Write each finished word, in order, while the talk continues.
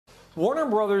Warner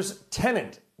Brothers'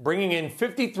 Tenet, bringing in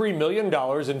 $53 million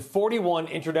in 41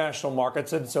 international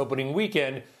markets since its opening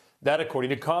weekend, that according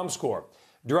to ComScore.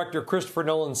 Director Christopher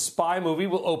Nolan's spy movie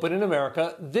will open in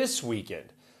America this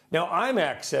weekend. Now,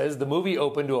 IMAX says the movie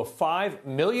opened to a $5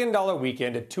 million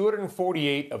weekend at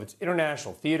 248 of its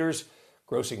international theaters,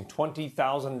 grossing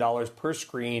 $20,000 per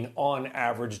screen on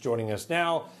average. Joining us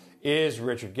now is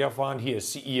Richard Gelfond. He is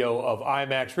CEO of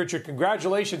IMAX. Richard,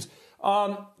 congratulations.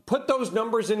 Put those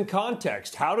numbers in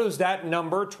context. How does that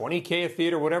number, 20K a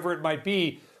theater, whatever it might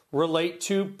be, relate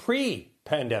to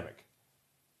pre-pandemic?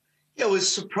 It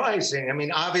was surprising. I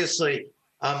mean, obviously,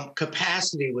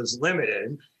 capacity was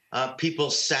limited. People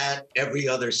sat every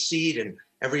other seat and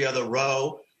every other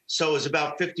row. So it was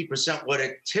about 50% what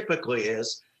it typically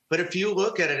is. But if you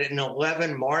look at it in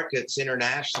 11 markets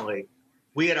internationally,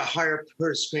 we had a higher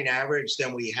per screen average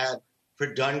than we had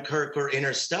for Dunkirk or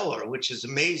Interstellar, which is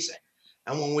amazing.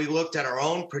 And when we looked at our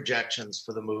own projections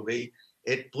for the movie,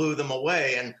 it blew them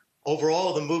away. And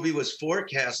overall, the movie was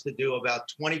forecast to do about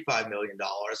 $25 million,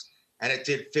 and it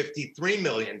did $53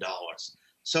 million.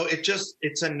 So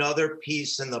it's another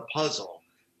piece in the puzzle,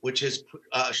 which is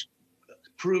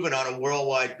proven on a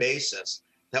worldwide basis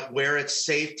that where it's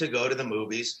safe to go to the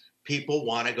movies, people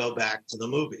want to go back to the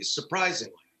movies,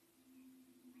 surprisingly.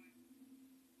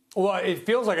 Well, it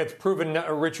feels like it's proven,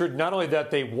 Richard, not only that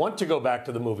they want to go back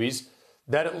to the movies,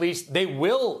 that at least they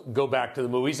will go back to the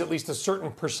movies, at least a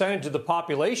certain percentage of the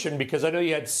population, because I know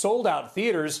you had sold out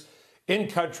theaters in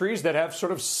countries that have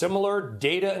sort of similar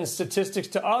data and statistics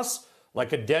to us,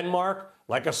 like a Denmark,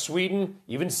 like a Sweden,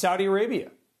 even Saudi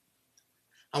Arabia.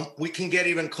 We can get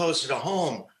even closer to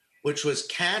home, which was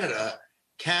Canada.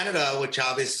 Canada, which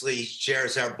obviously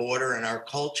shares our border and our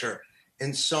culture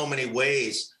in so many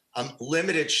ways,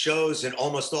 limited shows in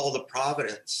almost all the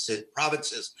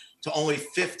provinces to only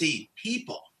 50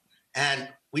 people. And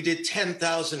we did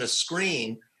 10,000 a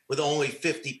screen with only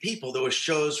 50 people. There were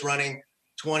shows running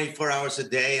 24 hours a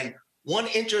day. And one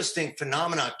interesting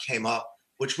phenomenon came up,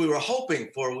 which we were hoping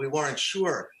for, we weren't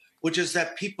sure, which is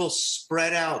that people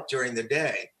spread out during the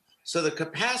day. So the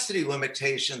capacity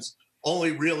limitations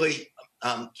only really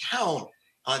count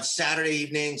on Saturday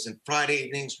evenings and Friday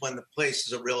evenings when the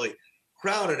places are really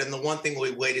crowded. And the one thing we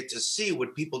waited to see,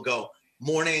 would people go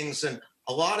mornings? And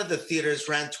a lot of the theaters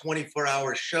ran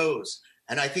 24-hour shows.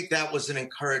 And I think that was an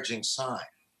encouraging sign.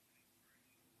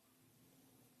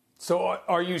 So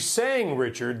are you saying,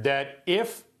 Richard, that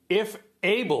if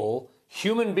able,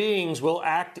 human beings will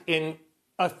act in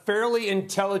a fairly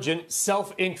intelligent,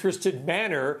 self-interested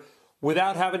manner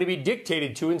without having to be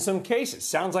dictated to in some cases?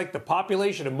 Sounds like the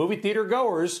population of movie theater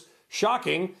goers,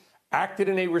 shocking, acted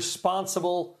in a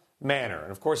responsible manner.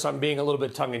 And of course, I'm being a little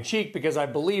bit tongue-in-cheek because I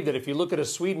believe that if you look at a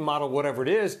Sweden model, whatever it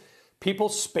is, people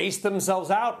space themselves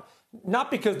out,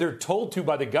 not because they're told to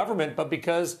by the government, but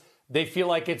because they feel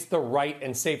like it's the right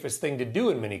and safest thing to do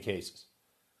in many cases.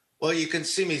 Well, you can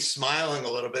see me smiling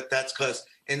a little bit. That's because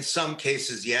in some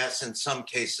cases, yes, in some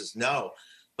cases, no.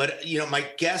 But, my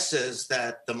guess is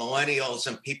that the millennials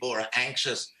and people who are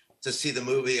anxious to see the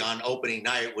movie on opening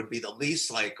night would be the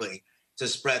least likely to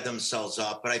spread themselves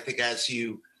up. But I think as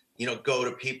you go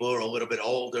to people who are a little bit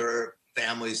older,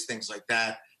 families, things like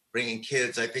that, bringing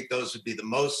kids, I think those would be the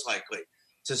most likely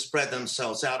to spread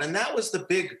themselves out. And that was the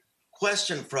big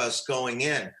question for us going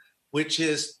in, which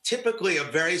is typically a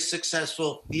very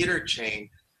successful theater chain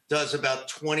does about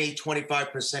 20,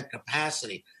 25%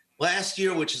 capacity. Last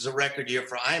year, which is a record year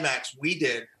for IMAX, we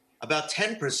did about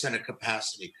 10% of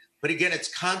capacity. But again,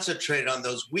 it's concentrated on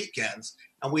those weekends.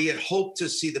 And we had hoped to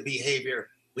see the behavior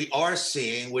we are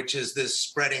seeing, which is this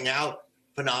spreading out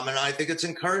phenomenon. I think it's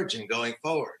encouraging going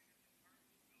forward.